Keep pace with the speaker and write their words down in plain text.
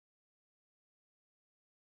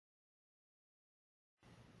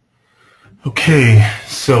Okay,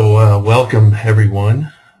 so welcome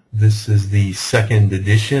everyone. This is the second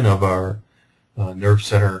edition of our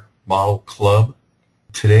NerveCenter Model Club.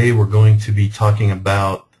 Today we're going to be talking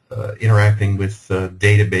about interacting with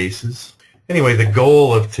databases. Anyway, the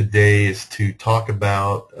goal of today is to talk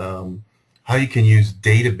about how you can use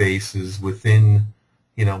databases within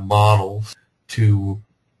models to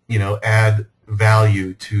add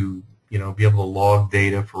value to be able to log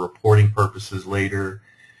data for reporting purposes later,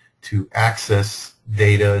 to access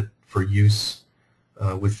data for use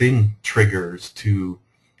within triggers, to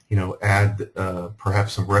add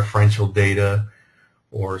perhaps some referential data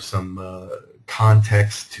or some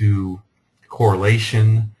context to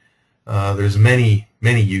correlation. There's many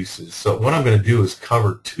uses. So what I'm going to do is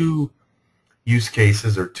cover two use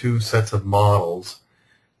cases or two sets of models.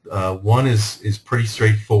 One is pretty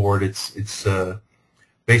straightforward. It's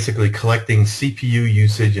basically collecting CPU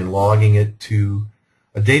usage and logging it to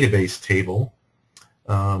a database table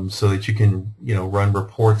so that you can run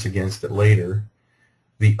reports against it later.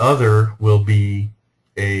 The other will be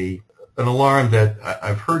an alarm that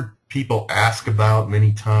I've heard people ask about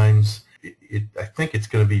many times. I think it's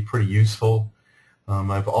going to be pretty useful.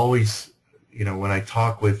 I've always, when I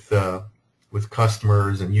talk with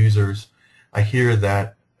customers and users, I hear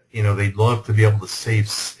that they'd love to be able to save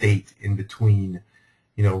state in between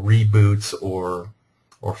reboots or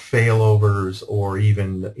failovers, or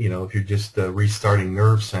even if you're just restarting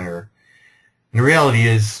NerveCenter. And the reality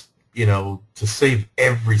is to save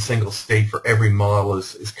every single state for every model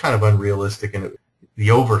is kind of unrealistic, and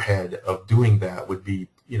the overhead of doing that would be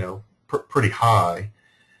pretty high.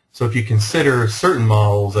 So if you consider certain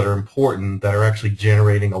models that are important, that are actually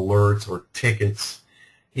generating alerts or tickets,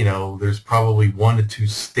 there's probably 1 to 2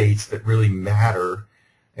 states that really matter,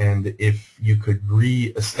 and if you could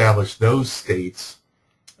re-establish those states,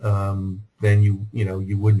 then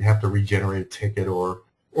you wouldn't have to regenerate a ticket or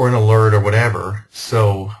an alert or whatever.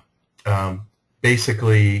 So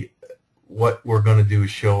basically, what we're going to do is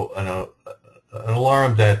show an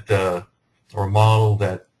alarm that or a model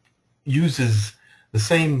that uses the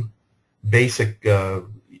same basic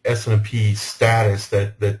S&P status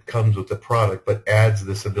that comes with the product, but adds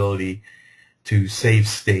this ability to save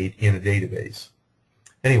state in a database.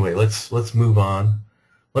 Anyway, let's move on.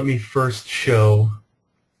 Let me first show.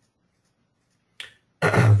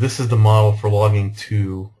 This is the model for logging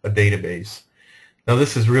to a database. Now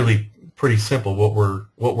this is really pretty simple. What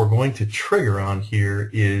we're going to trigger on here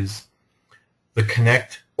is the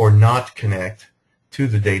connect or not connect to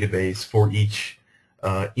the database for each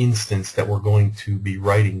instance that we're going to be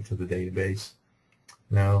writing to the database.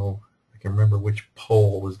 Now I can remember which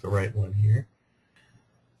poll was the right one here.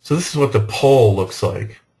 So this is what the poll looks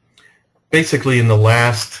like. Basically, in the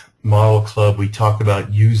last model club we talked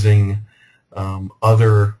about using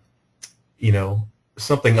other,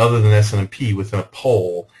 something other than S&P within a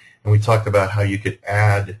poll, and we talked about how you could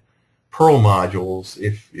add Perl modules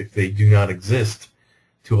if they do not exist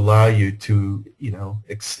to allow you to,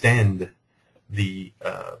 extend the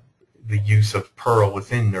use of Perl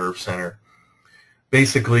within NerveCenter.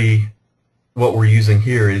 Basically, what we're using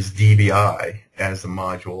here is DBI as the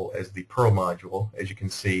module, as the Perl module, as you can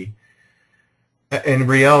see. In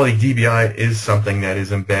reality, DBI is something that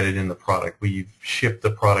is embedded in the product. We've shipped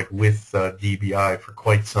the product with DBI for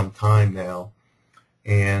quite some time now.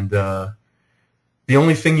 And the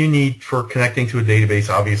only thing you need for connecting to a database,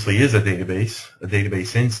 obviously, is a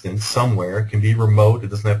database instance somewhere. It can be remote. It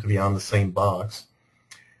doesn't have to be on the same box.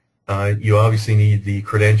 You obviously need the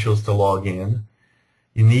credentials to log in.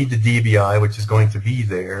 You need the DBI, which is going to be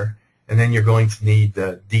there. And then you're going to need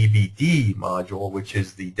the DBD module, which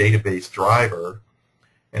is the database driver.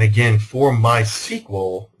 And again, for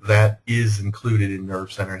MySQL, that is included in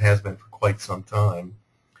NerveCenter. It has been for quite some time.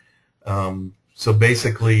 So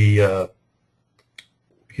basically,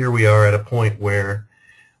 here we are at a point where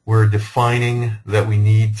we're defining that we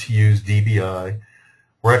need to use DBI.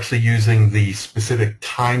 We're actually using the specific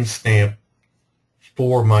timestamp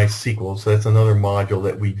for MySQL, so that's another module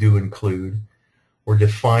that we do include. We're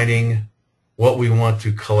defining what we want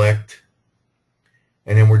to collect,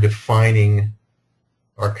 and then we're defining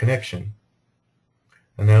our connection.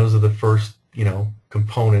 And those are the first,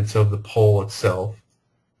 components of the poll itself.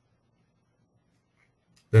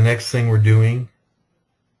 The next thing we're doing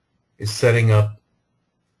is setting up,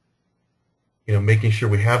 making sure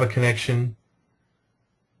we have a connection.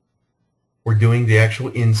 We're doing the actual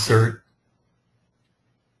insert,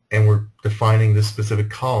 and we're defining the specific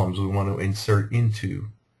columns we want to insert into.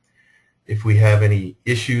 If we have any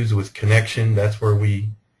issues with connection, that's where we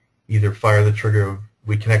either fire the trigger of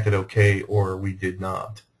we connected okay or we did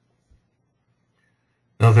not.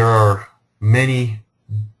 Now there are many,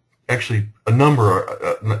 actually a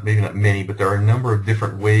number, maybe not many, but there are a number of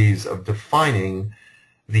different ways of defining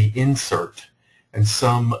the insert. And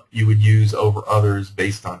some you would use over others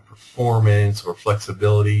based on performance or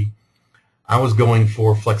flexibility. I was going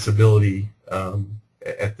for flexibility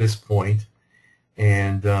at this point,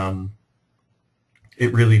 and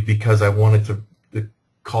it really, because I wanted to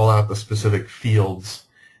call out the specific fields,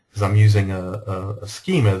 because I'm using a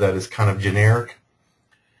schema that is kind of generic.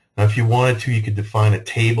 Now, if you wanted to, you could define a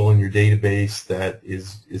table in your database that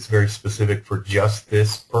is very specific for just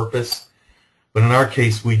this purpose. But in our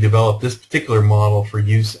case, we developed this particular model for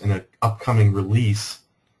use in an upcoming release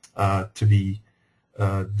to be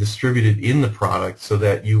distributed in the product so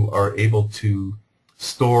that you are able to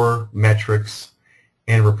store metrics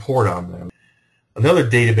and report on them. Another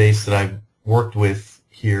database that I've worked with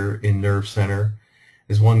here in NerveCenter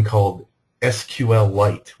is one called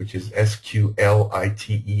SQLite, which is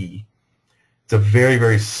SQLite. It's a very,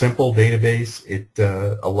 very simple database. It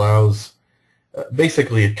allows,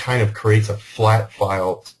 basically it kind of creates a flat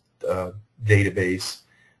file database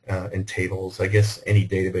and tables. I guess any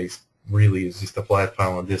database really is just a flat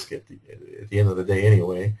file on disk at the end of the day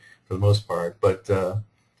anyway, for the most part. But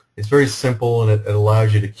it's very simple, and it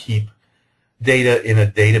allows you to keep data in a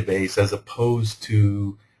database as opposed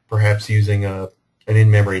to perhaps using an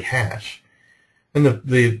in-memory hash. And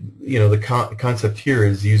the concept here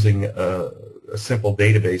is using a simple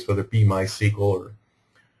database, whether it be MySQL or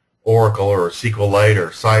Oracle or SQLite or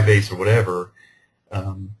Sybase or whatever.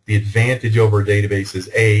 The advantage over a database is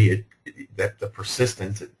A, that the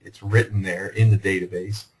persistence, it's written there in the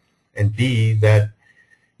database, and B, that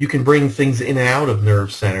you can bring things in and out of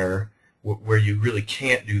NerveCenter where you really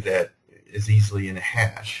can't do that as easily in a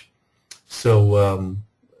hash. So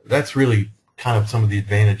that's really kind of some of the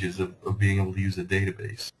advantages of being able to use a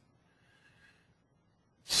database.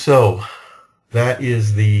 So that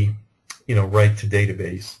is the right to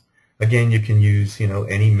database. Again, you can use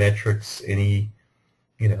any metrics, anything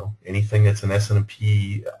that's an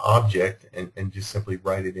S&P object, and just simply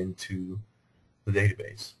write it into the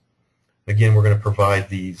database. Again, we're going to provide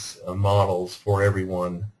these models for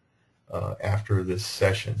everyone after this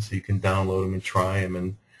session, so you can download them and try them.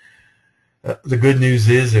 And the good news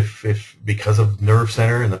is, if because of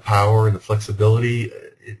NerveCenter and the power and the flexibility,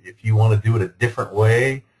 if you want to do it a different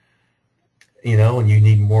way, and you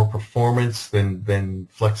need more performance than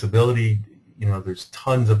flexibility, there's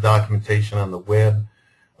tons of documentation on the web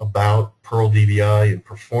about Perl DBI and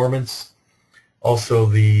performance. Also,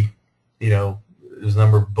 there's a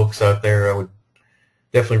number of books out there. I would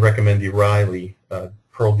definitely recommend the O'Reilly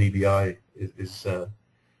Perl DBI is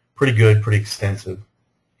pretty good, pretty extensive.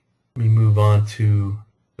 Let me move on to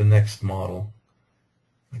the next model.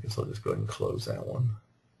 I guess I'll just go ahead and close that one.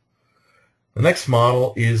 The next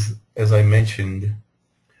model is, as I mentioned,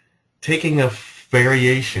 taking a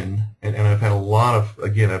variation, and I've had a lot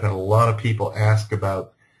of people ask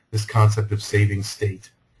about this concept of saving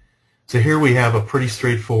state. So here we have a pretty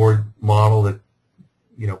straightforward model that,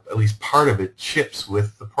 at least part of it ships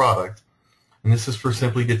with the product, and this is for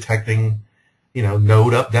simply detecting,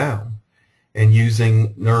 node up, down, and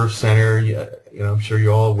using NerveCenter. I'm sure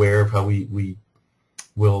you're all aware of how we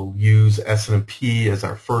will use S&P as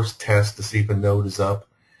our first test to see if a node is up,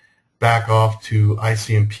 back off to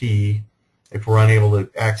ICMP if we're unable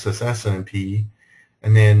to access S&P,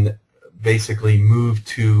 and then basically move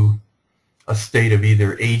to a state of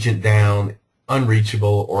either agent down,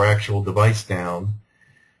 unreachable, or actual device down.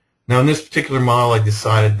 Now, in this particular model, I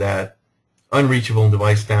decided that unreachable and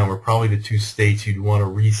device down were probably the two states you'd want to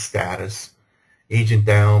restatus. Agent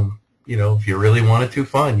down, if you really wanted to,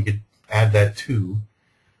 fine, you could add that too.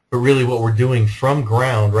 But really what we're doing from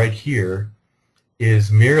ground right here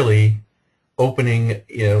is merely opening,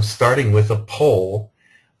 starting with a pole.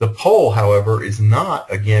 The pole, however, is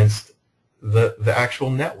not against the actual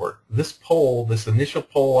network. This pole, this initial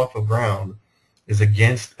pole off of ground, is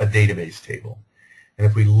against a database table. And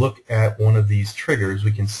if we look at one of these triggers,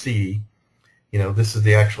 we can see, this is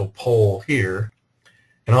the actual pole here.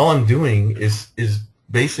 And all I'm doing is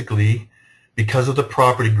basically, because of the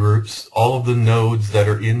property groups, all of the nodes that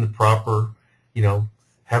are in the proper,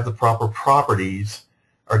 have the proper properties,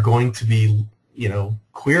 are going to be,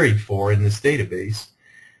 queried for in this database.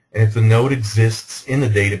 And if the node exists in the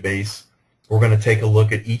database, we're going to take a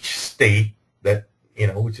look at each state that,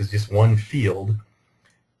 which is just one field.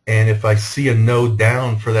 And if I see a node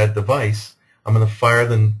down for that device, I'm going to fire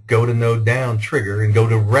the go to node down trigger and go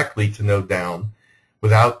directly to node down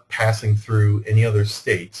without passing through any other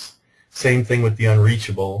states. Same thing with the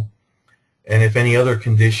unreachable. And if any other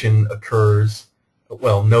condition occurs,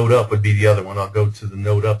 well, node up would be the other one. I'll go to the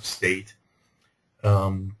node up state.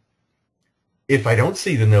 If I don't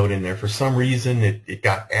see the node in there, for some reason it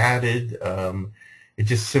got added, it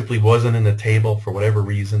just simply wasn't in the table for whatever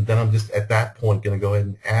reason, then I'm just at that point going to go ahead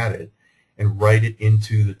and add it and write it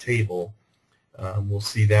into the table. We'll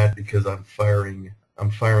see that because I'm firing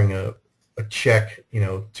a check,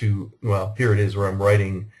 to, well, here it is where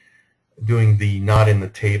I'm doing the not in the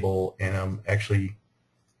table, and I'm actually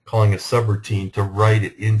calling a subroutine to write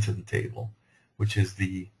it into the table, which is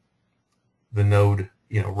the node,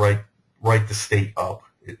 write the state up,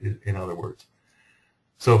 in other words.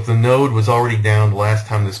 So if the node was already down the last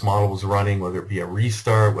time this model was running, whether it be a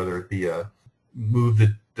restart, whether it be a move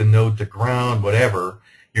the node to ground, whatever,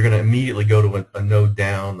 you're going to immediately go to a node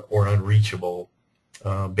down or unreachable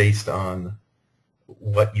based on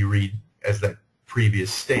what you read as that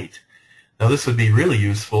previous state. Now this would be really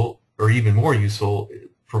useful, or even more useful,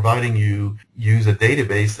 providing you use a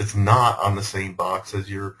database that's not on the same box as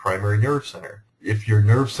your primary nerve center. If your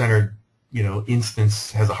nerve center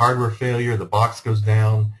instance has a hardware failure, the box goes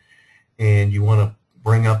down, and you want to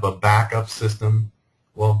bring up a backup system,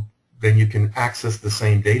 well, then you can access the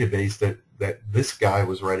same database that this guy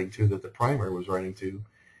was writing to, that the primary was writing to,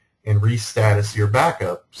 and restatus your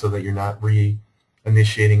backup so that you're not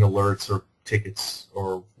reinitiating alerts or tickets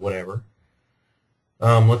or whatever.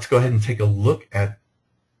 Let's go ahead and take a look at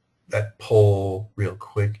that poll real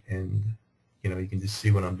quick, and you can just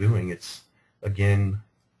see what I'm doing. It's, again,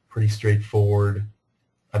 pretty straightforward.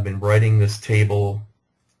 I've been writing this table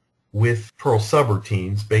with Perl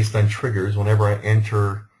subroutines based on triggers. Whenever I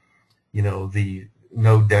enter, the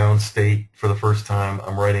node down state for the first time,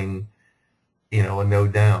 I'm writing, a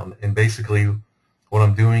node down. And basically what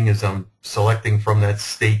I'm doing is I'm selecting from that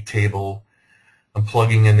state table, I'm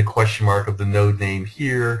plugging in the question mark of the node name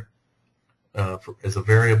here as a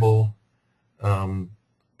variable, and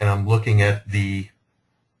I'm looking at the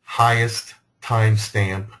highest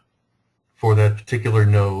timestamp for that particular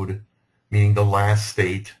node, meaning the last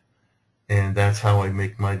state, and that's how I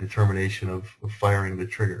make my determination of firing the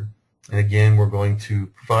trigger. And again, we're going to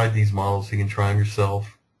provide these models so you can try them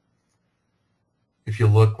yourself. If you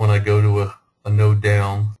look, when I go to a node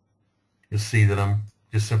down, you'll see that I'm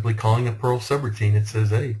just simply calling a Perl subroutine. It says,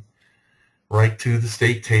 hey, write to the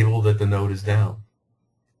state table that the node is down.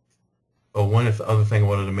 Oh, one other thing I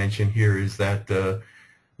wanted to mention here is that I'm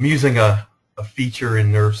using a feature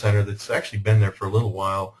in NerveCenter that's actually been there for a little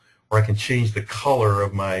while, where I can change the color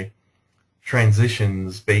of my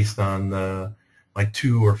transitions based on my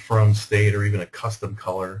to or from state, or even a custom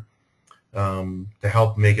color, to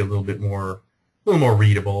help make it a little more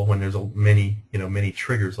readable when there's many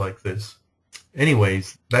triggers like this.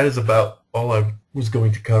 Anyways, that is about all I was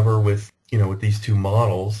going to cover with these two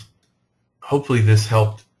models. Hopefully this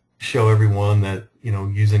helped show everyone that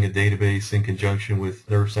using a database in conjunction with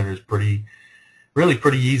NerveCenter is really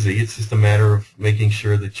pretty easy. It's just a matter of making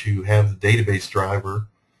sure that you have the database driver.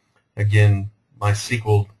 Again, my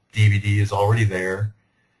SQL DVD is already there,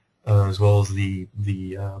 as well as the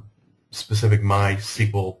specific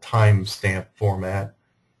MySQL timestamp format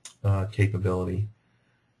capability.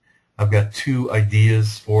 I've got two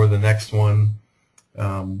ideas for the next one.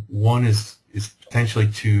 One is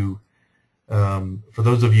potentially to, for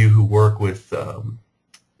those of you who work with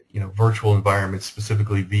virtual environments,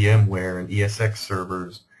 specifically VMware and ESX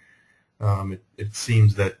servers, it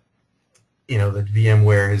seems that that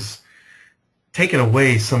VMware has taken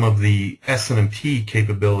away some of the SNMP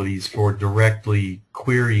capabilities for directly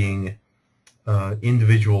querying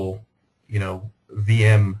individual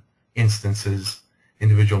VM instances,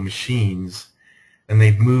 individual machines, and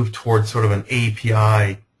they've moved towards sort of an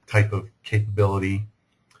API type of capability.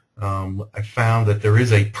 I found that there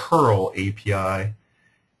is a Perl API,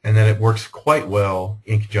 and that it works quite well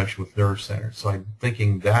in conjunction with NerveCenter. So I'm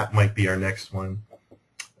thinking that might be our next one.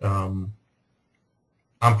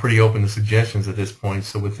 I'm pretty open to suggestions at this point,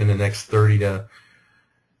 so within the next 30 to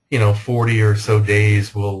 40 or so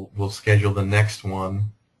days, we'll schedule the next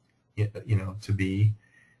one, to be,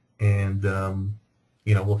 and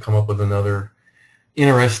we'll come up with another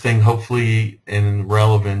interesting, hopefully, and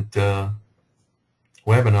relevant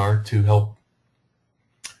webinar to help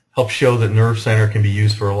show that NerveCenter can be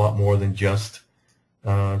used for a lot more than just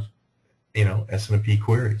SNMP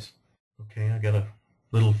queries. Okay, I got a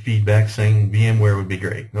little feedback saying VMware would be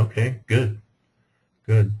great. Okay, good.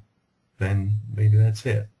 Then maybe that's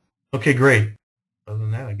it. Okay, great. Other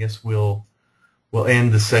than that, I guess we'll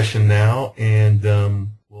end the session now, and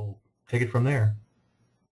we'll take it from there.